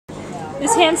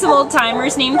This handsome old timer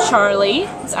is named Charlie.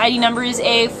 His ID number is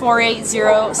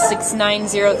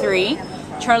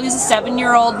A4806903. Charlie's a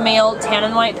 7-year-old male tan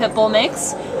and white pit bull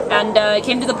mix, and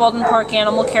came to the Baldwin Park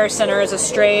Animal Care Center as a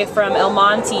stray from El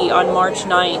Monte on March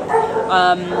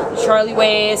 9th. Charlie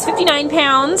weighs 59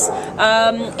 pounds,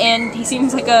 and he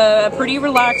seems like a pretty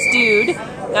relaxed dude.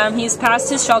 He's passed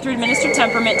his shelter-administered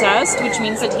temperament test, which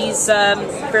means that he's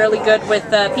fairly good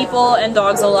with people and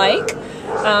dogs alike.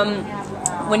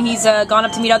 When he's gone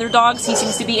up to meet other dogs, he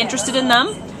seems to be interested in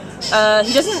them.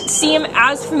 He doesn't seem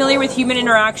as familiar with human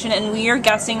interaction, and we are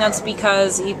guessing that's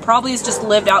because he probably has just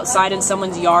lived outside in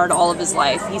someone's yard all of his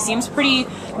life. He seems pretty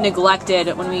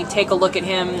neglected when we take a look at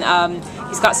him.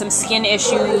 He's got some skin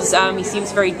issues, he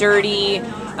seems very dirty.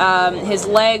 His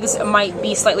legs might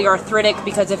be slightly arthritic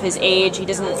because of his age. He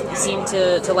doesn't seem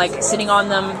to like sitting on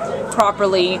them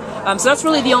properly. So that's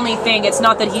really the only thing. It's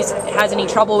not that he has any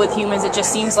trouble with humans, it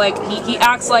just seems like he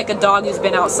acts like a dog who's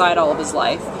been outside all of his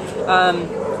life.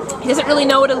 He doesn't really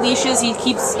know what a leash is. He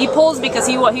pulls because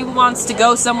he wants to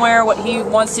go somewhere. What he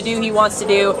wants to do, he wants to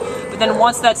do. But then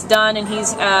once that's done and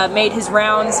he's made his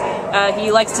rounds,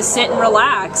 he likes to sit and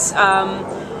relax.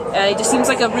 He just seems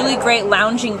like a really great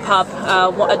lounging pup,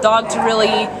 a dog to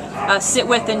really sit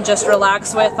with and just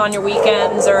relax with on your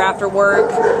weekends or after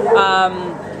work.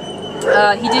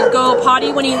 He did go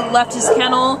potty when he left his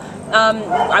kennel.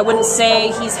 I wouldn't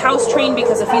say he's house trained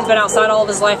because if he's been outside all of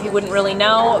his life he wouldn't really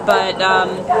know, but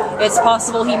it's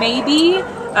possible he may be.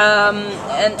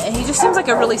 And he just seems like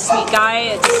a really sweet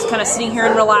guy, just kind of sitting here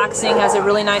and relaxing, has a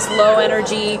really nice low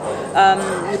energy.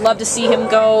 We'd love to see him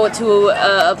go to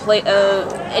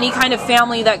any kind of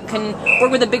family that can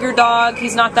work with a bigger dog.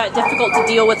 He's not that difficult to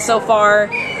deal with so far.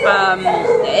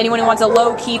 Anyone who wants a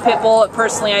low-key pit bull,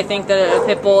 personally I think that a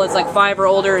pit bull is like 5 or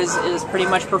older is pretty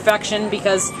much perfection,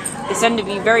 because they tend to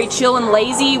be very chill and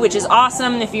lazy, which is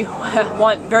awesome if you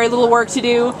want very little work to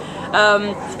do.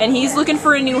 And he's looking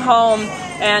for a new home,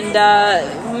 and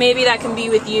maybe that can be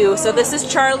with you. So this is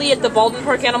Charlie at the Baldwin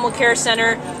Park Animal Care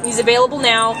Center. He's available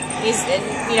now. He's,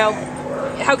 you know,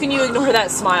 how can you ignore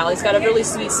that smile? He's got a really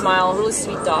sweet smile, a really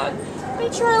sweet dog. Hey,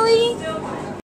 Charlie.